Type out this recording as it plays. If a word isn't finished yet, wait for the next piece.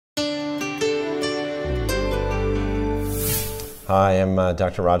Hi, I'm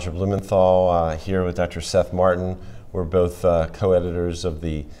Dr. Roger Blumenthal here with Dr. Seth Martin. We're both co-editors of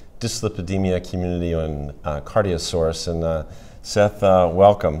the dyslipidemia community on Cardiosource. And Seth,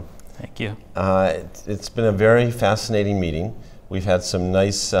 welcome. Thank you. It's been a very fascinating meeting. We've had some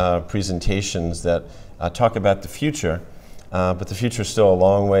nice presentations that talk about the future, but the future is still a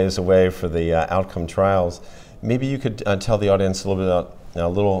long ways away for the outcome trials. Maybe you could tell the audience a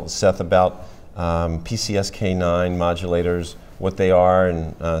little, Seth, about PCSK9 modulators, what they are,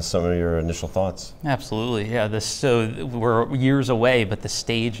 and some of your initial thoughts. Absolutely, yeah. So we're years away, but the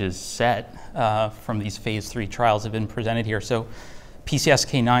stage is set from these phase 3 trials have been presented here. So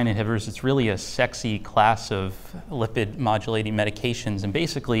PCSK9 inhibitors, it's really a sexy class of lipid modulating medications, and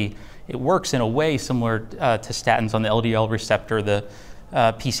basically it works in a way similar to statins on the LDL receptor. The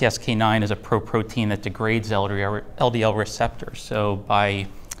PCSK9 is a protein that degrades LDL receptors. So by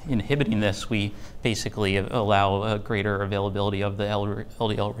inhibiting this, we basically allow a greater availability of the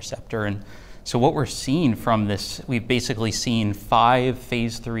LDL receptor. And so what we're seeing from this, we've basically seen 5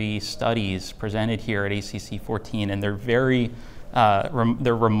 phase 3 studies presented here at ACC 14, and they're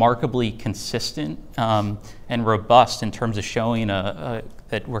they're remarkably consistent and robust in terms of showing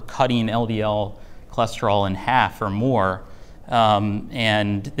that we're cutting LDL cholesterol in half or more.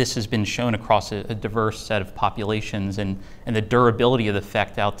 And this has been shown across a diverse set of populations, and the durability of the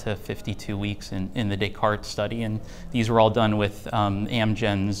effect out to 52 weeks in the Descartes study. And these were all done with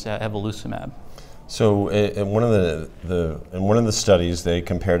Amgen's evolocumab. So in one of the studies, they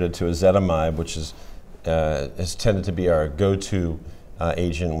compared it to ezetimibe, which has tended to be our go-to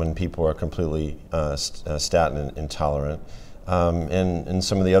agent when people are completely statin intolerant. And in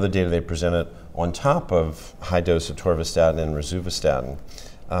some of the other data they presented on top of high dose atorvastatin and rosuvastatin.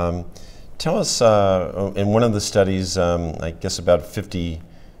 Tell us, in one of the studies, I guess about 50%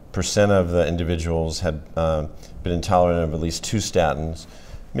 of the individuals had been intolerant of at least 2 statins.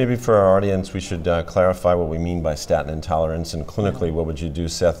 Maybe for our audience, we should clarify what we mean by statin intolerance, and clinically, what would you do,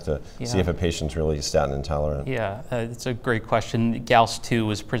 Seth, to see if a patient's really statin intolerant? Yeah, it's a great question. GALS-2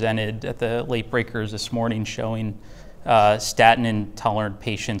 was presented at the Late Breakers this morning, showing statin intolerant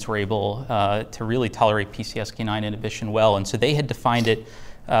patients were able to really tolerate PCSK9 inhibition well. And so they had defined it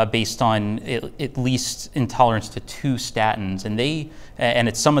based on at least intolerance to 2 statins. And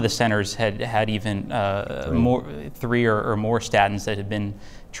at some of the centers had even 3 or more statins that had been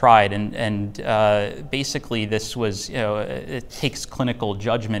tried. And basically this was, it takes clinical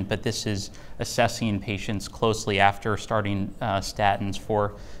judgment, but this is assessing patients closely after starting statins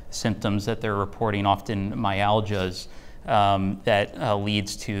for symptoms that they're reporting, often myalgias, that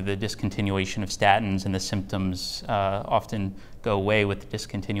leads to the discontinuation of statins, and the symptoms often go away with the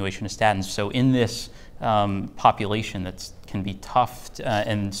discontinuation of statins. So in this population that can be tough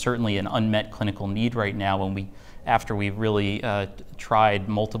and certainly an unmet clinical need right now, after we've really tried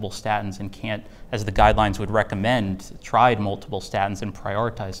multiple statins and can't, as the guidelines would recommend, tried multiple statins and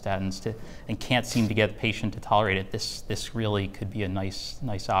prioritized statins and can't seem to get the patient to tolerate it, this really could be a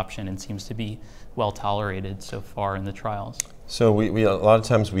nice option, and seems to be well tolerated so far in the trials. So we a lot of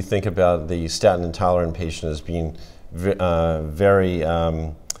times we think about the statin intolerant patient as being very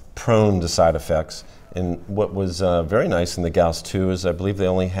prone to side effects. And what was very nice in the GALS-2 is I believe they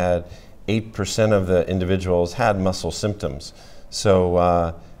only had 8% of the individuals had muscle symptoms.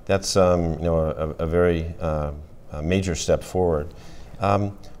 So that's a very major step forward.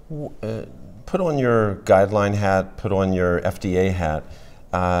 Put on your guideline hat, put on your FDA hat.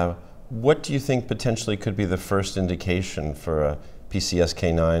 What do you think potentially could be the first indication for a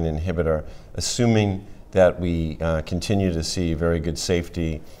PCSK9 inhibitor, assuming that we continue to see very good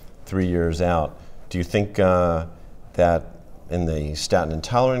safety 3 years out? Do you think that in the statin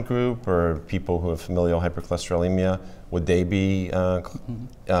intolerant group, or people who have familial hypercholesterolemia, would they be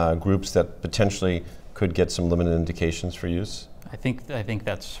groups that potentially could get some limited indications for use? I think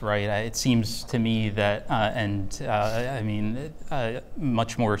that's right. It seems to me that, I mean,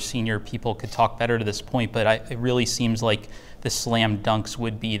 much more senior people could talk better to this point, but it really seems like the slam dunks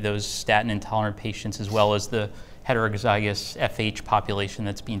would be those statin intolerant patients, as well as the heterozygous FH population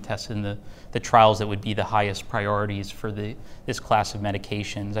that's being tested in the trials that would be the highest priorities for this class of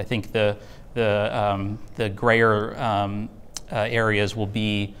medications. I think the grayer areas will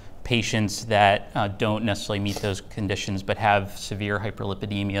be patients that don't necessarily meet those conditions but have severe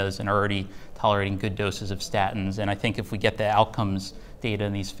hyperlipidemias and are already tolerating good doses of statins. And I think if we get the outcomes data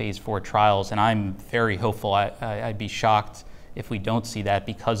in these phase 4 trials, and I'm very hopeful, I'd be shocked if we don't see that,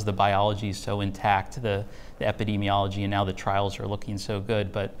 because the biology is so intact, the epidemiology, and now the trials are looking so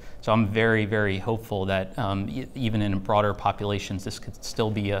good. But so I'm very, very hopeful that even in broader populations, this could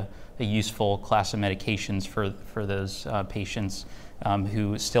still be a useful class of medications for those patients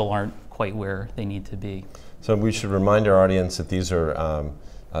who still aren't quite where they need to be. So we should remind our audience that these are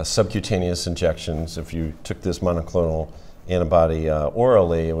subcutaneous injections. If you took this monoclonal antibody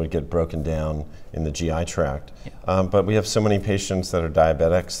orally, it would get broken down in the GI tract. Yeah. But we have so many patients that are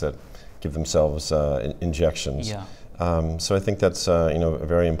diabetics that give themselves injections. Yeah. So I think that's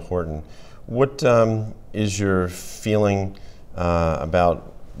very important. What is your feeling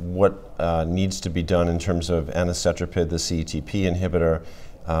about what needs to be done in terms of anacetrapib, the CETP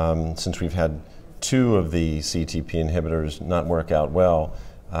inhibitor, since we've had 2 of the CETP inhibitors not work out well?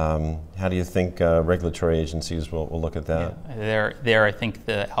 How do you think regulatory agencies will look at that? Yeah. There, I think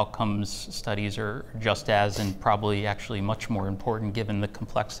the outcomes studies are just as, and probably actually much more important, given the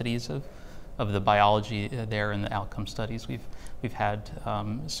complexities of the biology there in the outcome studies we've had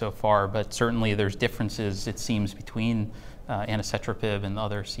so far. But certainly there's differences, it seems, between anacetrapib and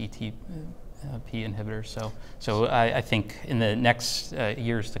other CETP inhibitors. So I think in the next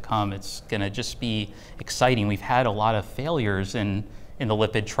years to come, it's going to just be exciting. We've had a lot of failures in the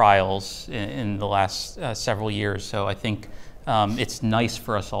lipid trials in the last several years. So I think it's nice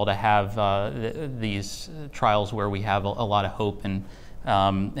for us all to have these trials where we have a lot of hope, and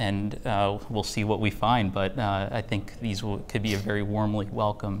we'll see what we find. But I think these could be a very warmly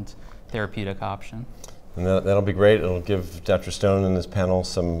welcomed therapeutic option. And that'll be great. It'll give Dr. Stone and his panel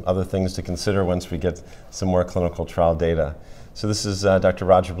some other things to consider once we get some more clinical trial data. So this is Dr.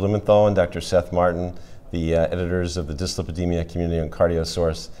 Roger Blumenthal and Dr. Seth Martin, the editors of the Dyslipidemia Community on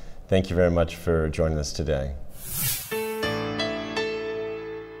CardioSource. Thank you very much for joining us today.